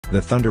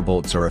The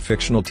Thunderbolts are a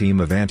fictional team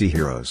of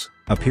anti-heroes,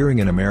 appearing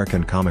in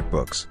American comic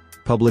books,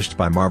 published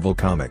by Marvel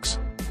Comics.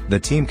 The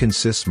team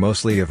consists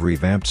mostly of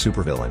revamped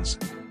supervillains.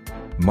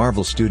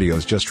 Marvel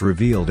Studios just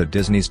revealed at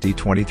Disney's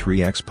D23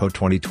 Expo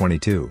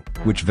 2022,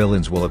 which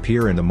villains will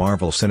appear in the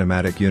Marvel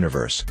Cinematic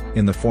Universe,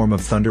 in the form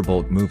of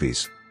Thunderbolt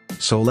movies.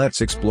 So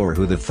let's explore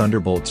who the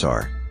Thunderbolts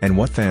are, and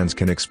what fans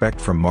can expect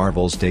from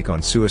Marvel's take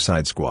on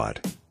Suicide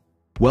Squad.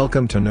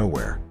 Welcome to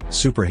Knowhere,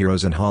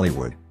 Superheroes in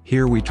Hollywood.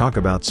 Here we talk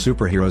about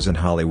superheroes in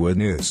Hollywood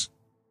news.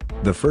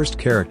 The first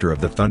character of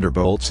the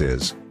Thunderbolts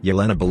is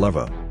Yelena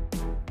Belova.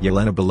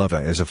 Yelena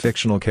Belova is a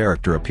fictional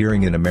character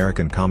appearing in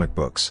American comic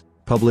books,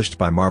 published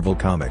by Marvel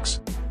Comics.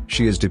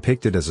 She is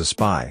depicted as a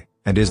spy,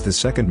 and is the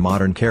second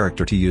modern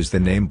character to use the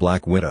name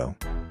Black Widow.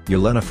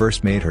 Yelena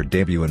first made her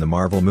debut in the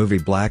Marvel movie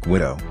Black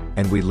Widow,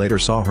 and we later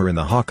saw her in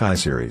the Hawkeye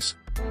series.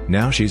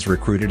 Now she's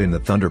recruited in the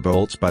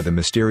Thunderbolts by the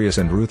mysterious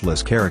and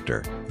ruthless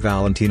character,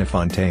 Valentina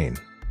Fontaine.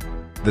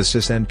 The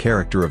cis-end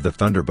character of the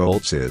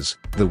Thunderbolts is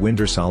the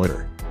Winter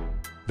Soldier.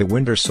 The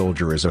Winter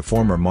Soldier is a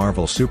former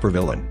Marvel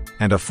supervillain,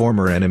 and a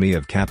former enemy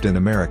of Captain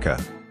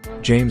America.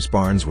 James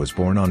Barnes was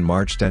born on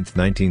March 10,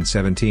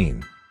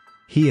 1917.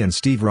 He and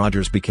Steve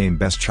Rogers became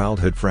best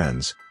childhood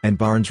friends, and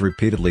Barnes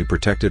repeatedly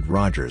protected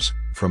Rogers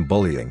from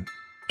bullying.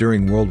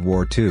 During World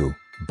War II,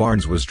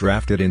 Barnes was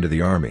drafted into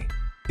the Army.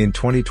 In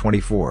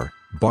 2024,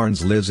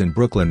 Barnes lives in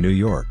Brooklyn, New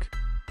York.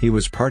 He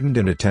was pardoned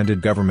and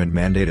attended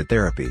government-mandated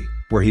therapy,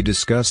 where he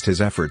discussed his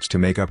efforts to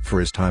make up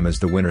for his time as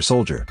the Winter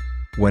Soldier.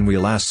 When we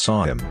last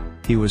saw him,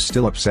 he was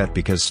still upset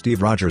because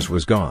Steve Rogers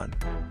was gone.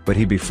 But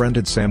he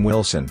befriended Sam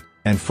Wilson,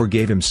 and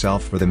forgave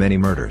himself for the many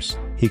murders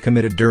he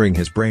committed during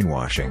his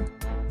brainwashing.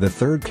 The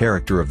third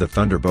character of the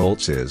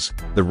Thunderbolts is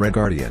the Red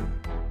Guardian.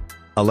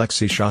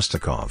 Alexei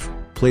Shostakov,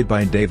 played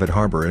by David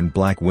Harbour in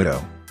Black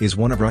Widow, is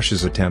one of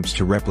Russia's attempts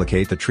to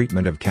replicate the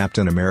treatment of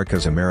Captain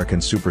America's American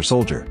super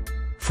soldier.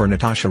 For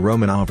Natasha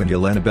Romanoff and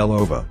Yelena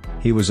Belova,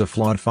 he was a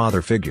flawed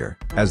father figure,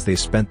 as they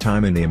spent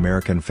time in the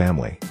American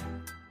family.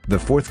 The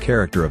fourth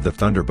character of the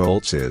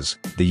Thunderbolts is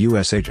the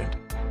U.S. Agent.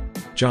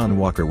 John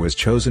Walker was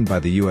chosen by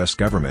the U.S.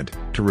 government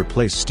to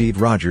replace Steve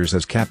Rogers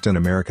as Captain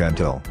America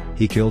until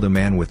he killed a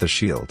man with a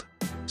shield.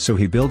 So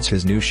he builds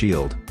his new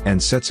shield,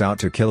 and sets out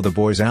to kill the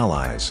boy's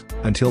allies,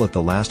 until at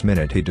the last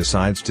minute he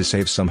decides to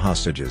save some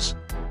hostages.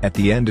 At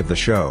the end of the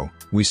show,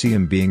 we see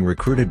him being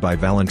recruited by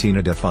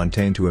Valentina de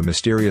Fontaine to a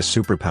mysterious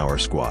superpower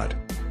squad.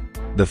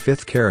 The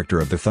fifth character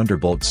of the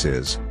Thunderbolts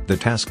is the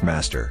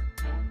Taskmaster.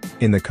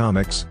 In the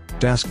comics,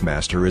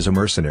 Taskmaster is a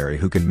mercenary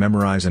who can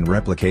memorize and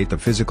replicate the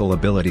physical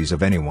abilities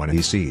of anyone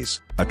he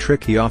sees, a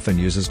trick he often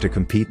uses to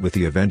compete with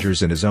the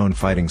Avengers in his own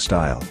fighting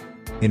style.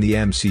 In the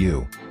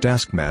MCU,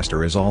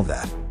 Taskmaster is all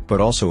that,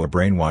 but also a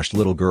brainwashed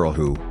little girl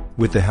who,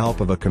 with the help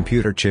of a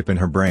computer chip in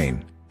her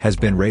brain, has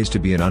been raised to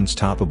be an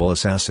unstoppable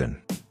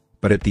assassin.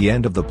 But at the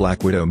end of the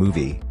Black Widow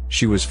movie,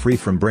 she was free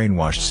from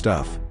brainwashed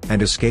stuff,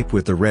 and escaped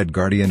with the Red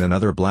Guardian and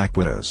other Black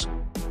Widows.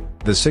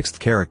 The sixth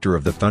character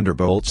of the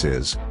Thunderbolts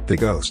is the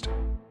Ghost.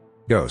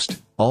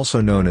 Ghost,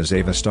 also known as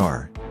Ava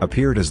Starr,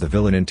 appeared as the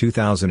villain in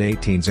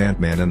 2018's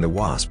Ant-Man and the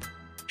Wasp.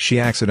 She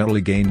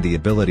accidentally gained the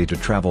ability to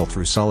travel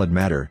through solid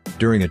matter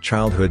during a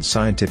childhood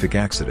scientific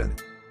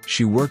accident.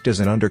 She worked as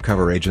an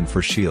undercover agent for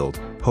S.H.I.E.L.D.,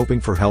 hoping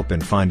for help in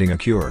finding a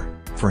cure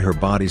for her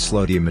body's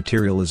slow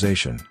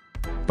dematerialization.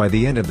 By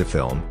the end of the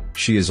film,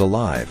 she is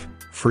alive,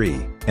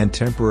 free, and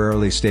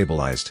temporarily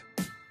stabilized.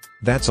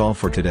 That's all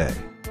for today.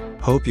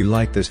 Hope you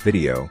liked this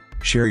video.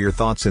 Share your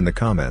thoughts in the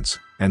comments,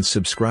 and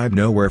subscribe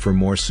Knowhere for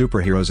more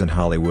superheroes and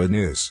Hollywood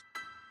news.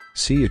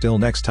 See you till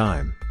next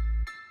time.